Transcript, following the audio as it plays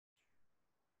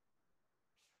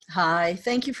Hi,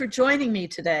 thank you for joining me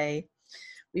today.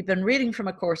 We've been reading from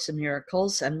A Course in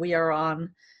Miracles, and we are on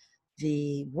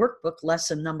the workbook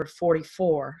lesson number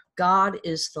 44. God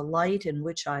is the light in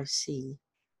which I see.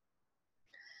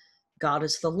 God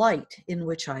is the light in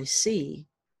which I see.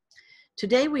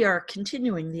 Today we are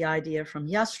continuing the idea from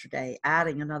yesterday,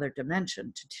 adding another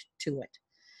dimension to it.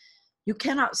 You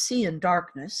cannot see in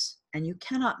darkness, and you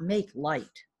cannot make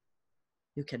light.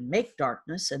 You can make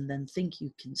darkness and then think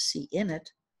you can see in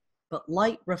it, but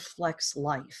light reflects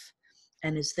life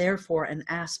and is therefore an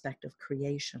aspect of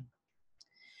creation.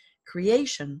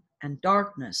 Creation and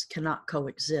darkness cannot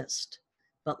coexist,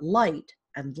 but light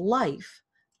and life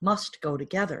must go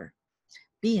together,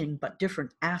 being but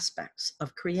different aspects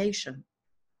of creation.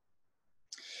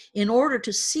 In order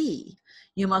to see,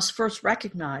 you must first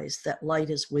recognize that light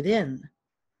is within,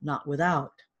 not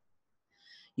without.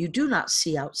 You do not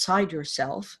see outside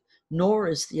yourself, nor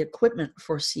is the equipment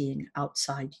for seeing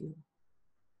outside you.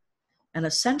 An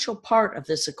essential part of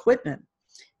this equipment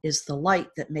is the light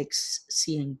that makes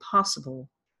seeing possible.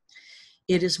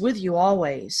 It is with you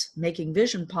always, making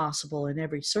vision possible in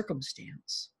every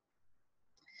circumstance.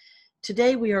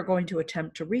 Today we are going to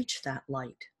attempt to reach that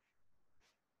light.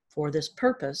 For this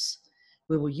purpose,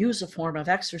 we will use a form of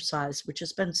exercise which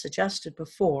has been suggested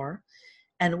before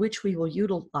and which we will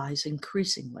utilize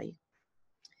increasingly.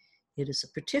 It is a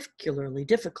particularly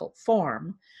difficult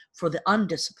form for the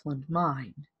undisciplined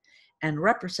mind and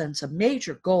represents a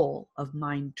major goal of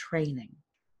mind training.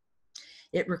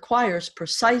 It requires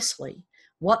precisely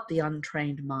what the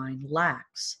untrained mind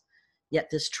lacks, yet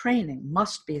this training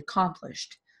must be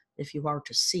accomplished if you are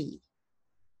to see.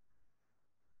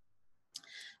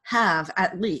 Have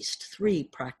at least 3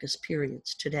 practice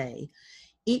periods today,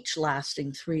 each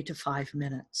lasting 3 to 5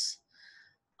 minutes.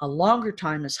 A longer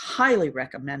time is highly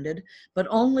recommended, but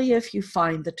only if you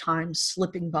find the time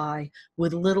slipping by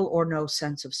with little or no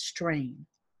sense of strain.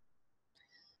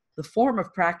 The form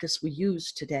of practice we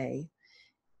use today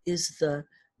is the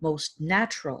most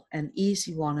natural and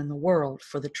easy one in the world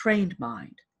for the trained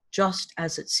mind, just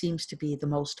as it seems to be the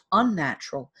most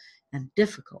unnatural and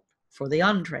difficult for the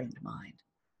untrained mind.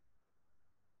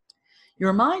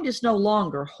 Your mind is no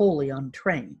longer wholly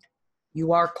untrained.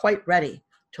 You are quite ready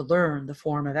to learn the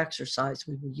form of exercise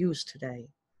we will use today,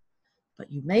 but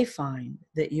you may find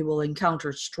that you will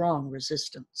encounter strong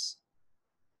resistance.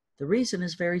 The reason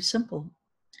is very simple.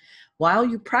 While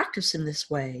you practice in this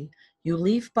way, you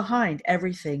leave behind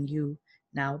everything you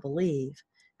now believe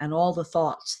and all the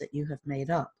thoughts that you have made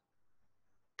up.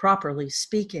 Properly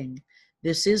speaking,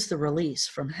 this is the release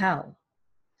from hell.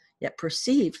 Yet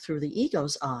perceived through the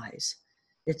ego's eyes,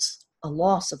 it's a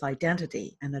loss of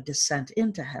identity and a descent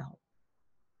into hell.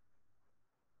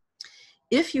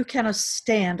 If you can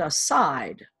stand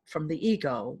aside from the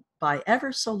ego by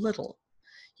ever so little,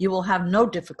 you will have no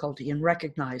difficulty in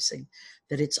recognizing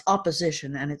that its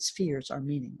opposition and its fears are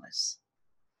meaningless.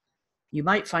 You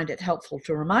might find it helpful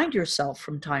to remind yourself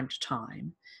from time to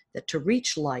time that to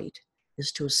reach light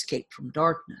is to escape from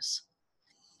darkness,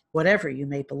 whatever you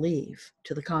may believe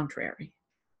to the contrary.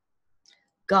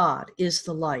 God is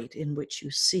the light in which you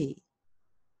see.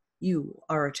 You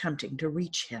are attempting to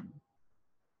reach him.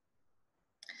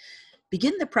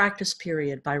 Begin the practice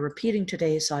period by repeating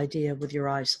today's idea with your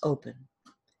eyes open.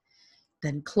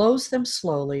 Then close them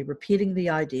slowly, repeating the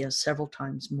idea several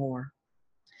times more.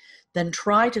 Then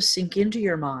try to sink into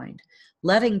your mind,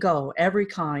 letting go every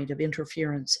kind of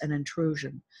interference and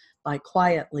intrusion by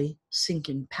quietly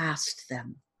sinking past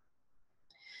them.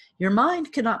 Your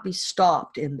mind cannot be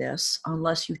stopped in this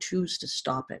unless you choose to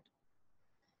stop it.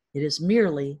 It is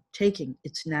merely taking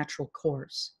its natural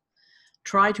course.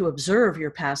 Try to observe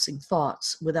your passing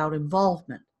thoughts without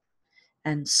involvement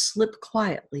and slip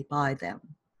quietly by them.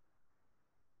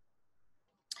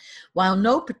 While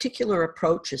no particular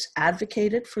approach is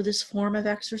advocated for this form of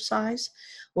exercise,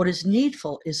 what is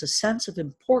needful is a sense of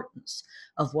importance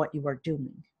of what you are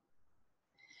doing.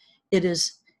 It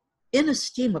is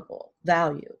inestimable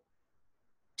value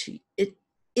to it.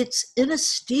 It's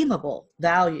inestimable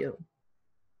value.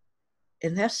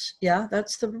 And that's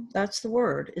the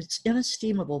word. It's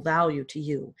inestimable value to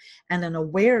you and an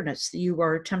awareness that you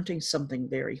are attempting something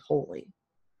very holy.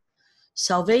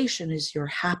 Salvation is your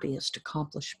happiest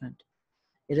accomplishment.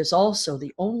 It is also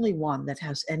the only one that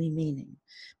has any meaning,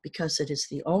 because it is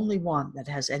the only one that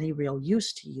has any real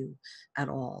use to you at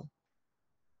all.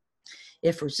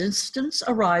 If resistance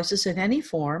arises in any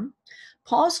form,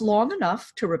 pause long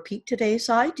enough to repeat today's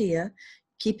idea,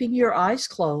 keeping your eyes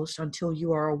closed until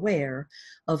you are aware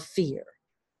of fear.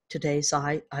 Today's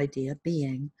idea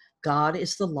being, God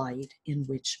is the light in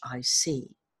which I see.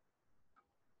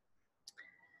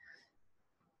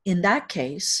 In that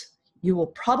case, you will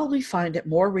probably find it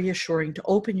more reassuring to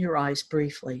open your eyes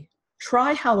briefly.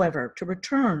 Try, however, to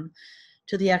return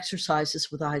to the exercises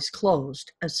with eyes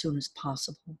closed as soon as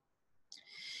possible.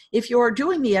 If you are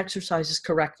doing the exercises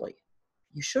correctly,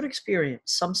 you should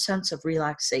experience some sense of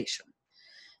relaxation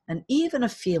and even a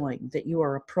feeling that you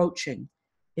are approaching,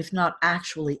 if not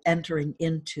actually entering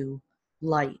into,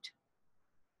 light.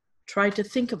 Try to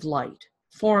think of light,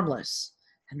 formless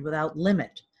and without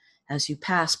limit, as you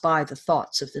pass by the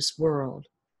thoughts of this world.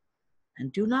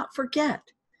 And do not forget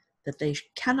that they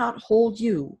cannot hold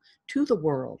you to the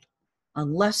world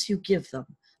unless you give them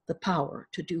the power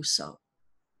to do so.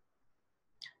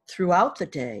 Throughout the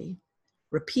day,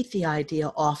 repeat the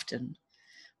idea often,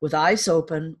 with eyes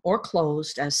open or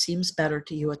closed as seems better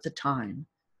to you at the time,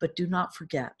 but do not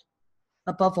forget.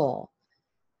 Above all,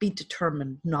 be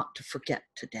determined not to forget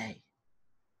today.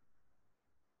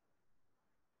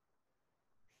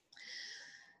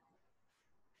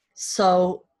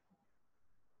 So,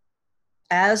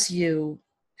 as you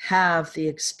have the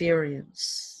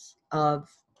experience of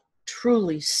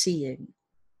truly seeing,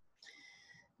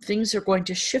 things are going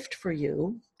to shift for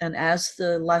you, and as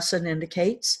the lesson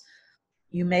indicates,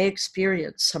 you may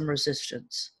experience some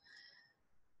resistance.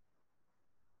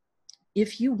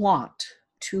 If you want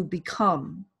to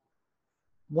become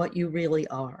what you really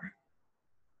are,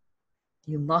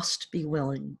 you must be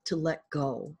willing to let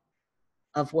go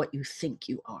of what you think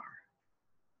you are.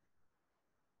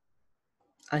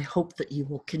 I hope that you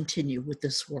will continue with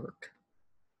this work,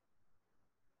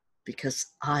 because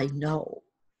I know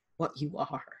what you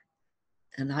are,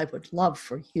 and I would love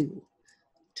for you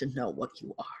to know what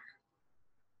you are.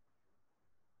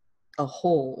 A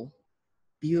whole,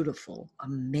 beautiful,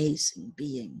 amazing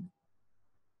being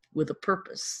with a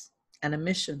purpose and a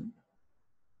mission.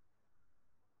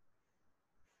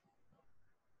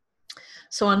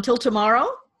 So until tomorrow,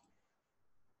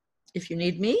 if you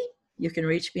need me, you can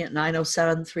reach me at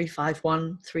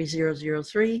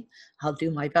 907-351-3003. I'll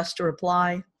do my best to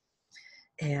reply,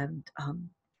 and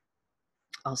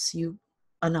I'll see you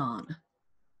anon.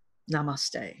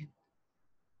 Namaste.